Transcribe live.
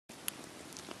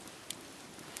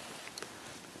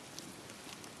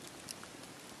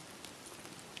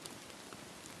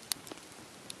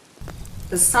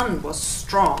The sun was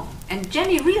strong, and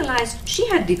Jenny realized she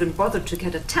hadn't even bothered to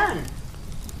get a tan.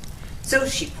 So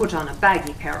she put on a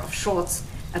baggy pair of shorts,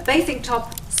 a bathing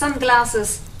top,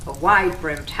 sunglasses, a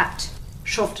wide-brimmed hat,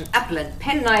 shoved an apple and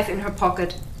penknife in her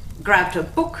pocket, grabbed a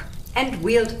book, and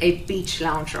wheeled a beach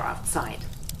lounger outside.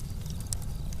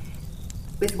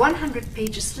 With 100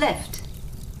 pages left,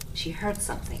 she heard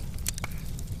something.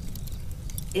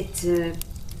 It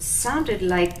sounded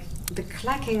like the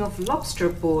clacking of lobster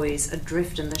buoys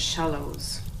adrift in the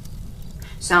shallows.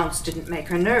 Sounds didn't make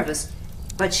her nervous,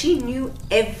 but she knew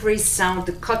every sound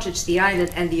the cottage, the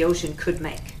island, and the ocean could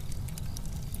make.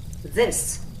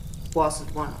 This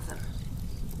wasn't one of them.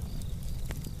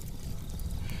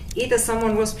 Either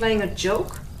someone was playing a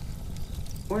joke,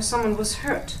 or someone was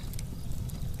hurt.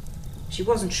 She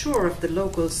wasn't sure if the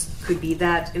locals could be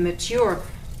that immature,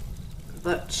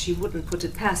 but she wouldn't put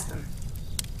it past them.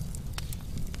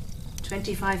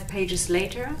 25 pages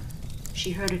later,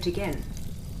 she heard it again.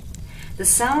 The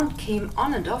sound came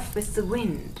on and off with the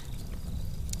wind.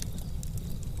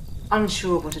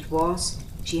 Unsure what it was,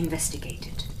 she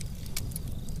investigated.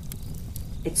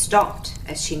 It stopped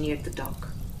as she neared the dock.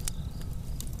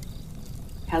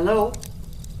 Hello?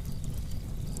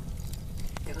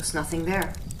 There was nothing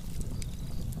there.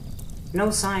 No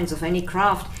signs of any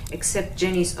craft except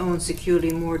Jenny's own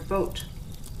securely moored boat.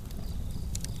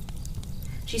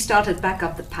 She started back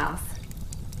up the path,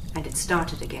 and it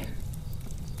started again.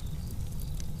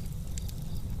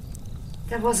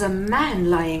 There was a man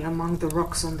lying among the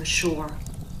rocks on the shore.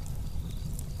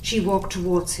 She walked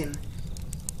towards him.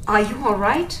 "Are you all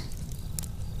right?"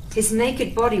 His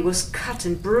naked body was cut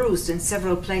and bruised in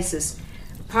several places.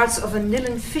 Parts of a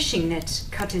nylon fishing net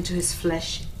cut into his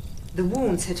flesh. The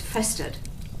wounds had festered.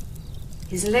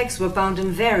 His legs were bound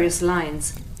in various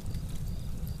lines.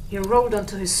 He rolled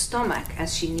onto his stomach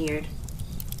as she neared.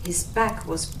 His back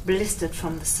was blistered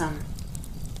from the sun.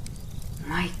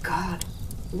 "My God,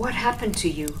 what happened to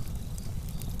you?"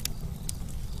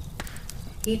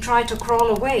 He tried to crawl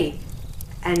away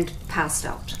and passed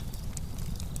out.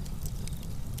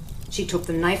 She took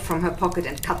the knife from her pocket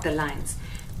and cut the lines.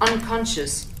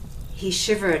 Unconscious, he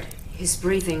shivered, his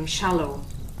breathing shallow.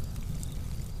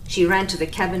 She ran to the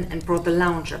cabin and brought the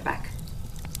lounger back.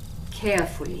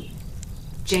 Carefully,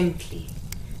 gently,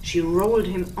 she rolled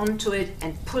him onto it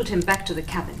and pulled him back to the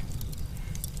cabin.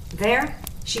 There,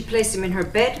 she placed him in her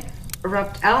bed,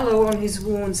 rubbed aloe on his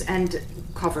wounds, and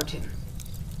covered him.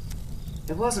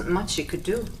 There wasn't much she could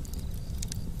do.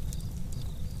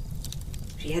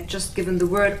 She had just given the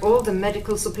word all the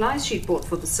medical supplies she'd bought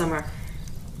for the summer.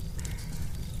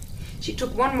 She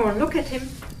took one more look at him,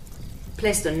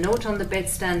 placed a note on the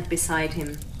bedstand beside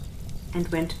him, and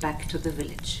went back to the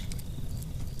village.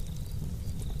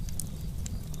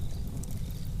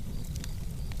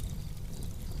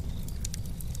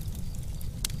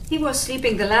 He was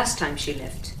sleeping the last time she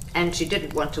left, and she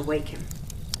didn't want to wake him.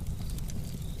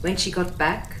 When she got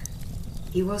back,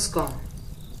 he was gone.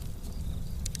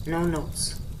 No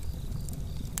notes.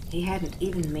 He hadn't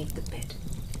even made the bed.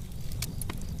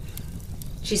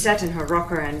 She sat in her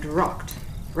rocker and rocked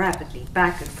rapidly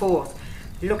back and forth,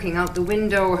 looking out the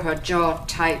window, her jaw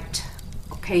tight,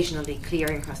 occasionally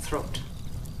clearing her throat.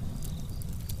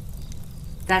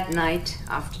 That night,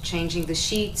 after changing the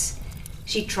sheets,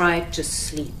 she tried to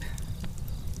sleep.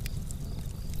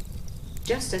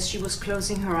 Just as she was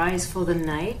closing her eyes for the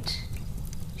night,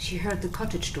 she heard the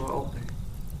cottage door open.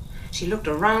 She looked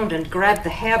around and grabbed the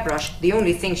hairbrush, the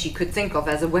only thing she could think of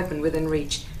as a weapon within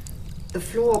reach. The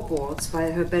floorboards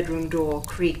by her bedroom door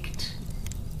creaked,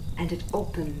 and it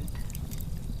opened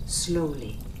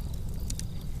slowly.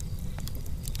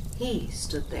 He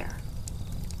stood there,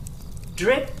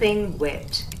 dripping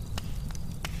wet,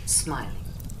 smiling.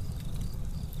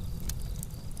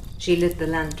 She lit the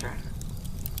lantern.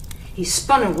 He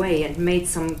spun away and made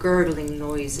some gurgling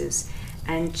noises,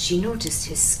 and she noticed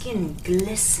his skin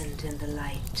glistened in the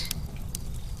light.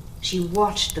 She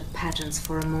watched the patterns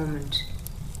for a moment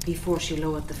before she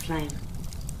lowered the flame.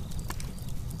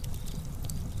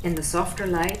 In the softer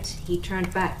light, he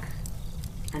turned back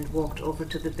and walked over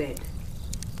to the bed.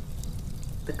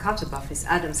 The cut above his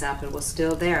Adam's apple was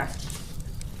still there,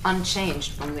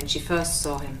 unchanged from when she first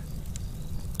saw him.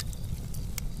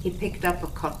 He picked up a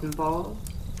cotton ball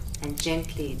and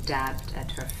gently dabbed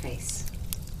at her face.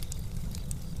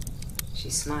 She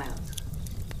smiled.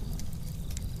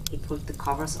 He pulled the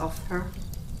covers off her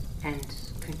and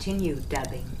continued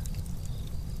dabbing,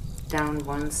 down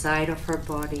one side of her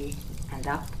body and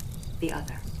up the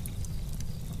other.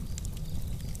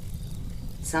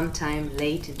 Sometime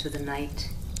late into the night,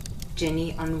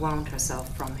 Jenny unwound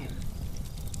herself from him.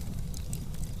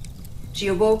 She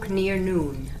awoke near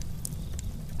noon,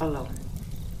 alone.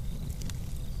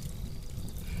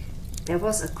 There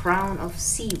was a crown of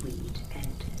seaweed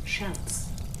and shells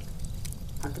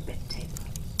on the bed table.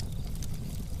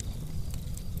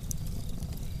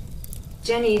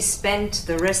 Jenny spent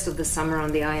the rest of the summer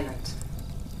on the island,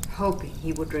 hoping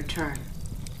he would return.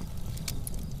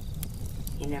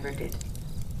 He never did.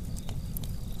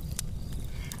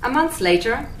 A month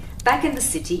later, back in the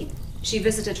city, she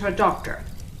visited her doctor.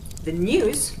 The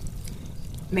news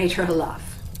made her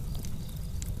laugh.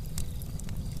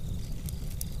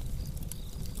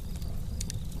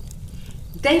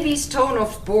 Davy's tone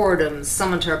of boredom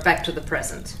summoned her back to the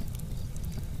present.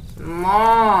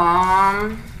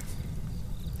 Mom.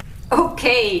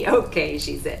 Okay,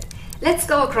 she said. Let's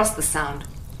go across the sound.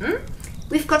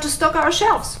 We've got to stock our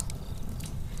shelves.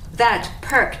 That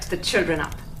perked the children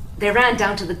up. They ran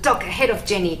down to the dock ahead of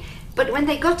Jenny, but when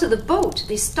they got to the boat,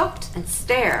 they stopped and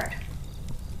stared.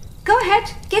 Go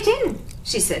ahead, get in,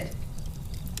 she said.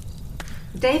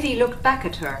 Davy looked back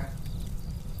at her.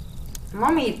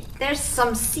 Mommy, there's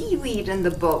some seaweed in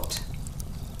the boat.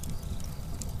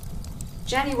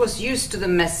 Jenny was used to the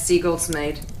mess seagulls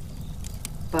made,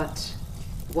 but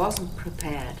wasn't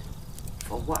prepared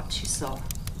for what she saw.